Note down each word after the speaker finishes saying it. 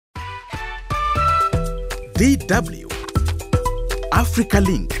DW Africa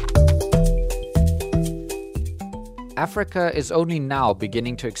Link. Africa is only now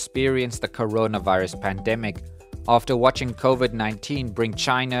beginning to experience the coronavirus pandemic after watching COVID-19 bring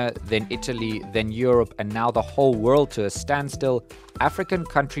China, then Italy, then Europe, and now the whole world to a standstill. African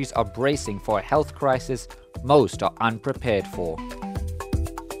countries are bracing for a health crisis most are unprepared for.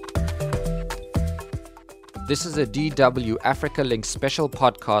 This is a DW Africa Link special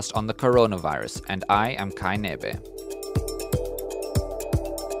podcast on the coronavirus, and I am Kai Nebe.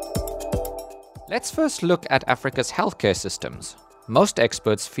 Let's first look at Africa's healthcare systems. Most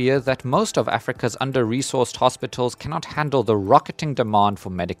experts fear that most of Africa's under-resourced hospitals cannot handle the rocketing demand for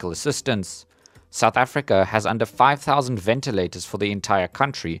medical assistance. South Africa has under 5,000 ventilators for the entire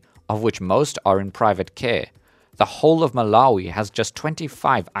country, of which most are in private care. The whole of Malawi has just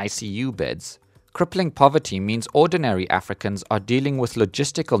 25 ICU beds. Crippling poverty means ordinary Africans are dealing with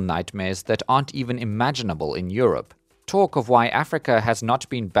logistical nightmares that aren't even imaginable in Europe. Talk of why Africa has not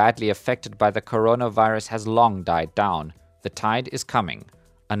been badly affected by the coronavirus has long died down. The tide is coming.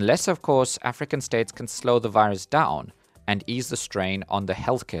 Unless, of course, African states can slow the virus down and ease the strain on the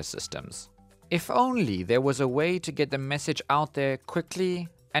healthcare systems. If only there was a way to get the message out there quickly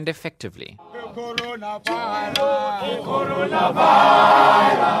and effectively.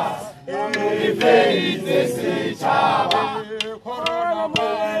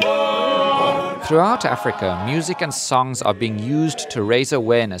 Throughout Africa, music and songs are being used to raise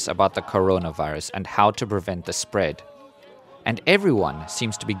awareness about the coronavirus and how to prevent the spread. And everyone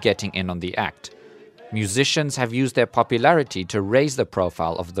seems to be getting in on the act. Musicians have used their popularity to raise the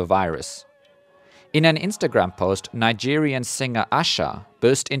profile of the virus. In an Instagram post, Nigerian singer Asha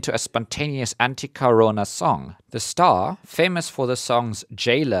burst into a spontaneous anti-corona song. The star, famous for the songs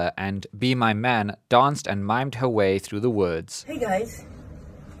Jailer and Be My Man, danced and mimed her way through the words. Hey guys,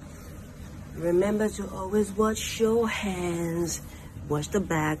 remember to always wash your hands. Wash the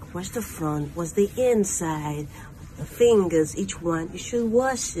back, wash the front, wash the inside. The fingers, each one, you should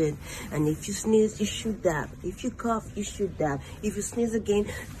wash it. And if you sneeze, you should dab. If you cough, you should dab. If you sneeze again,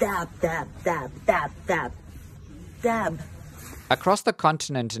 dab, dab, dab, dab, dab, dab. Across the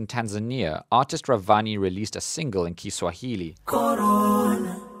continent in Tanzania, artist Ravani released a single in Kiswahili.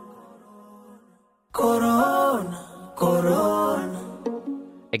 Corona, corona, corona.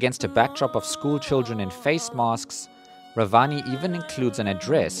 Against a backdrop of school children in face masks, Ravani even includes an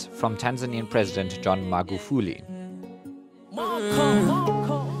address from Tanzanian President John Magufuli.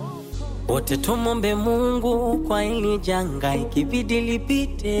 Wote tumombe Mungu kwa hili janga ikibidi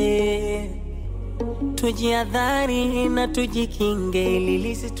lipite. Tujiadhari na tujikinge ili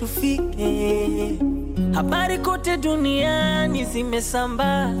lisitufike. Habari kote duniani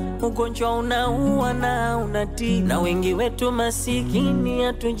zimesambaa, ugonjwa unaua na unatii. Na wengi wetu masikini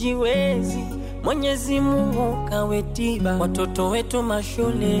hatujiwezi, Mwenyezi Mungu kawe tiba. Watoto wetu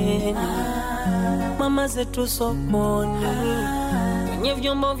mashuleni, mama zetu sokoni, kwenye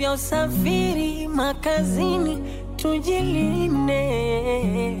vyombo vya usafiri, makazini, tujilinde.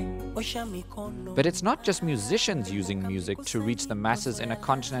 But it's not just musicians using music to reach the masses in a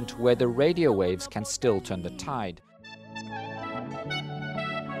continent where the radio waves can still turn the tide.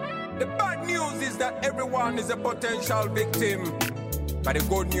 The bad news is that everyone is a potential victim. But the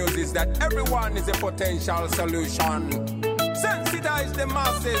good news is that everyone is a potential solution. Sensitize the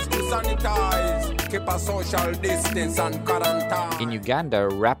masses to sanitize, keep a social distance and quarantine. In Uganda,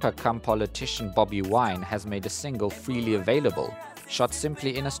 rapper cum politician Bobi Wine has made a single freely available, shot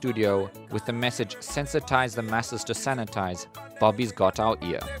simply in a studio with the message "Sensitize the masses to sanitize." Bobby's got our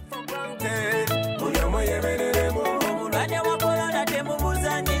ear.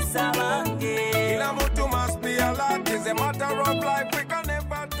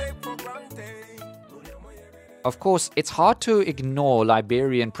 Of course, it's hard to ignore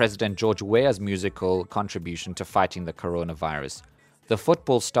Liberian President George Weah's musical contribution to fighting the coronavirus. The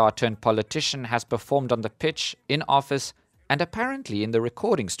football star turned politician has performed on the pitch, in office, and apparently in the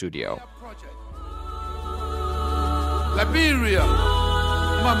recording studio. Liberia,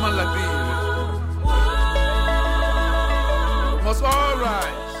 Mama Liberia, must all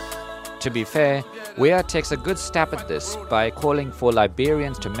rise. To be fair, Weah takes a good stab at this by calling for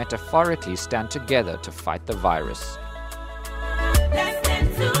Liberians to metaphorically stand together to fight the virus. Let's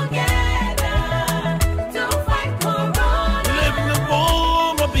stand together to fight corona. Live in the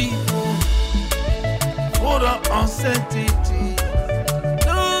home of people, for the uncertainty,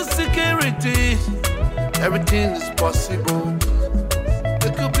 no security, everything is possible.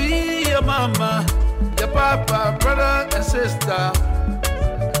 It could be your mama, your papa, brother and sister.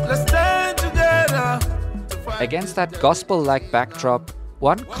 Let's stand together. Against that gospel-like backdrop,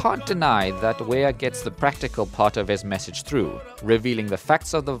 One can't deny that Weah gets the practical part of his message through, revealing the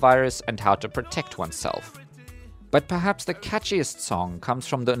facts of the virus and how to protect oneself. But perhaps the catchiest song comes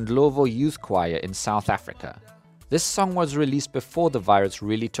from the Ndlovu Youth Choir in South Africa. This song was released before the virus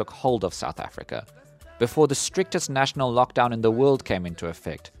really took hold of South Africa, before the strictest national lockdown in the world came into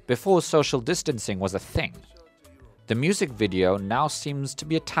effect, before social distancing was a thing. The music video now seems to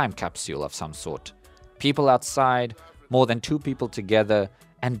be a time capsule of some sort. People outside, more than 2 people together,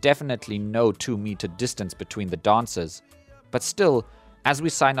 and definitely no 2-meter distance between the dancers. But still, as we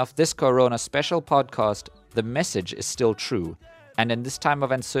sign off this Corona special podcast, the message is still true. And in this time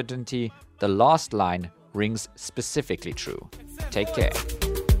of uncertainty, the last line rings specifically true. Take care.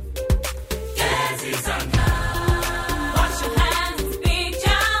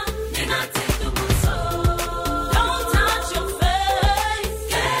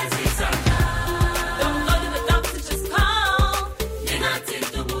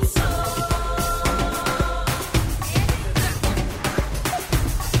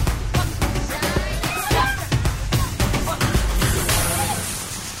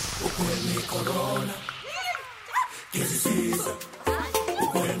 Corona, que se